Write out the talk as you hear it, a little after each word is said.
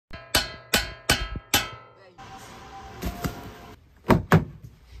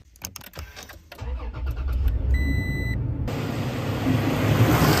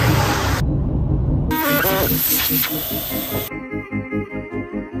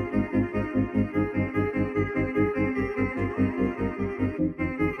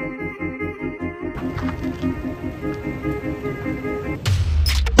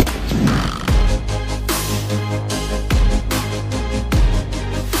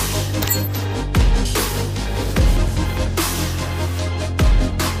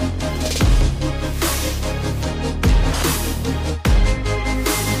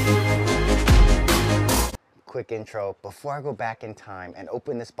Quick intro before I go back in time and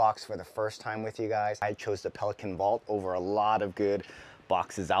open this box for the first time with you guys. I chose the Pelican Vault over a lot of good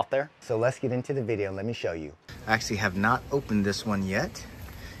boxes out there. So let's get into the video and let me show you. I actually have not opened this one yet.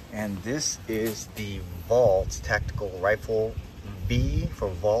 And this is the Vault Tactical Rifle B for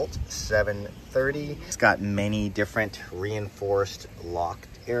Vault 730. It's got many different reinforced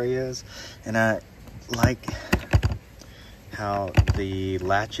locked areas. And I like how the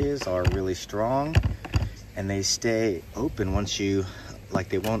latches are really strong. And they stay open once you, like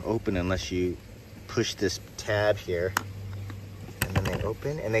they won't open unless you push this tab here. And then they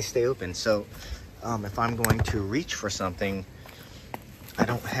open and they stay open. So if I'm going to reach for something, I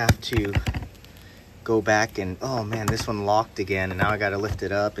don't have to go back and, oh man, this one locked again. And now I got to lift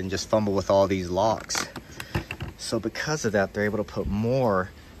it up and just fumble with all these locks. So because of that, they're able to put more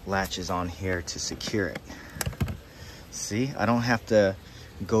latches on here to secure it. See, I don't have to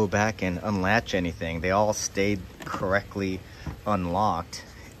go back and unlatch anything. They all stayed correctly unlocked,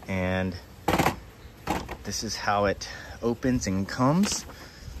 and this is how it opens and comes.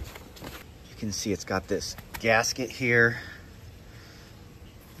 You can see it's got this gasket here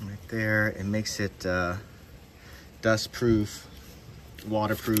right there. It makes it dust proof,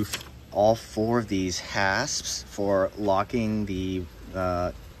 waterproof. All four of these hasps for locking the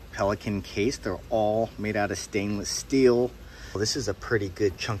Pelican case, they're all made out of stainless steel. Well, this is a pretty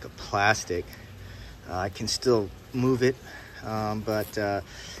good chunk of plastic. I can still move it, but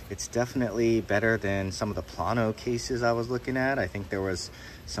it's definitely better than some of the Plano cases I was looking at. I think there was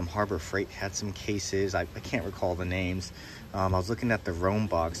some Harbor Freight had some cases. I can't recall the names. I was looking at the Rome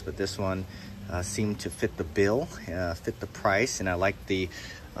box, but this one seemed to fit the bill, fit the price, and I like the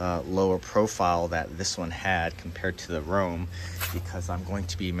lower profile that this one had compared to the Rome, because I'm going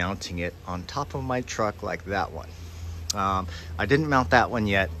to be mounting it on top of my truck like that one. I didn't mount that one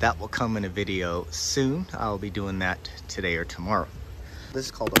yet. That will come in a video soon. I'll be doing that today or tomorrow. This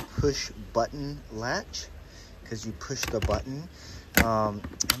is called a push button latch, because you push the button. And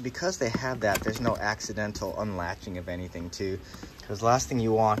because they have that, there's no accidental unlatching of anything too. Because the last thing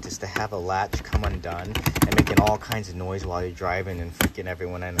you want is to have a latch come undone and making all kinds of noise while you're driving and freaking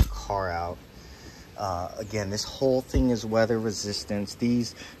everyone in the car out. Again, this whole thing is weather resistant.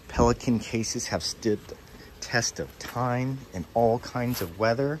 These Pelican cases have stood the test of time in all kinds of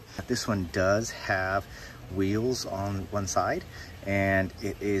weather. This one does have wheels on one side, and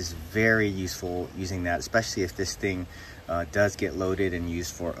it is very useful using that, especially if this thing does get loaded and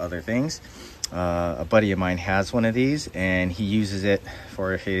used for other things. A buddy of mine has one of these, and he uses it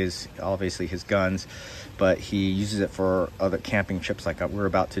for his, obviously his guns, but he uses it for other camping trips like we're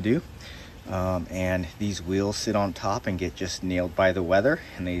about to do. And these wheels sit on top and get just nailed by the weather,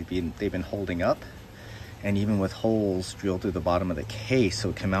 and they've been holding up. And even with holes drilled through the bottom of the case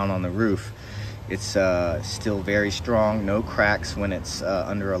so it can mount on the roof, it's still very strong, no cracks when it's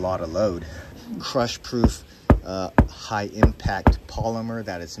under a lot of load. Crush proof, high impact polymer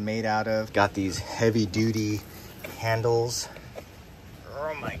that it's made out of. Got these heavy duty handles.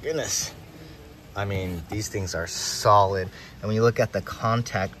 Oh my goodness. I mean, these things are solid. And when you look at the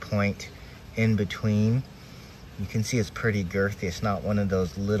contact point in between, you can see it's pretty girthy. It's not one of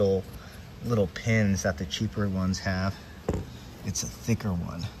those little pins that the cheaper ones have. It's a thicker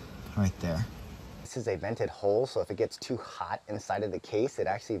one right there. This is a vented hole, so if it gets too hot inside of the case, it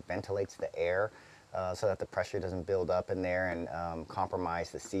actually ventilates the air so that the pressure doesn't build up in there and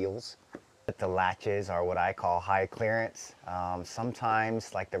compromise the seals. The latches are what I call high clearance.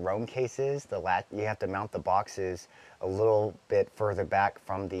 Sometimes, like the Rome cases, you have to mount the boxes a little bit further back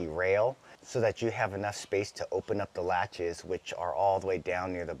from the rail so that you have enough space to open up the latches, which are all the way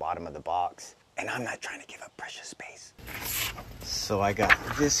down near the bottom of the box. And I'm not trying to give up precious space. So I got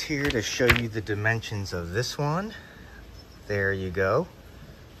this here to show you the dimensions of this one. There you go.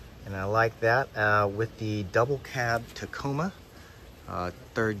 And I like that. With the double cab Tacoma,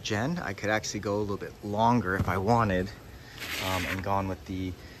 3rd gen, I could actually go a little bit longer if I wanted, and gone with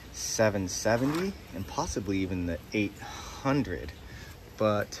the 770 and possibly even the 800.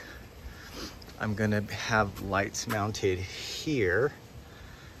 But I'm gonna have lights mounted here,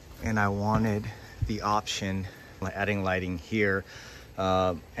 and I wanted the option adding lighting here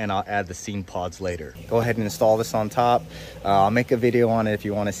and I'll add the seam pods later. Go ahead and install this on top. I'll make a video on it if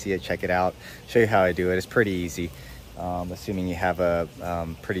you want to see it. Check it out. Show you how I do it. It's pretty easy, assuming you have a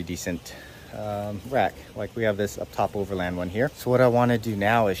pretty decent rack. Like we have this up top Overland one here. So what I want to do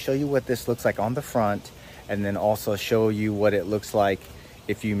now is show you what this looks like on the front, and then also show you what it looks like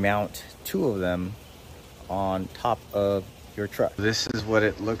if you mount two of them on top of your truck. This is what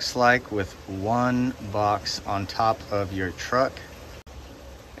it looks like with one box on top of your truck.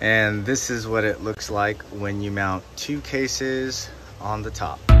 And this is what it looks like when you mount two cases on the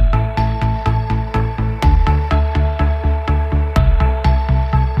top.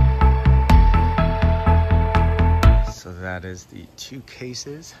 So that is the two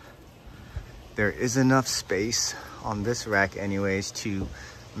cases. There is enough space on this rack anyways to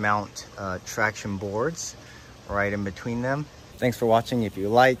mount traction boards right in between them. Thanks for watching. If you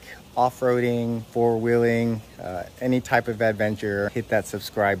like off-roading, four-wheeling, any type of adventure, hit that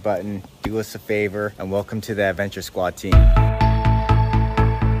subscribe button. Do us a favor, and welcome to the Adventure Squad team.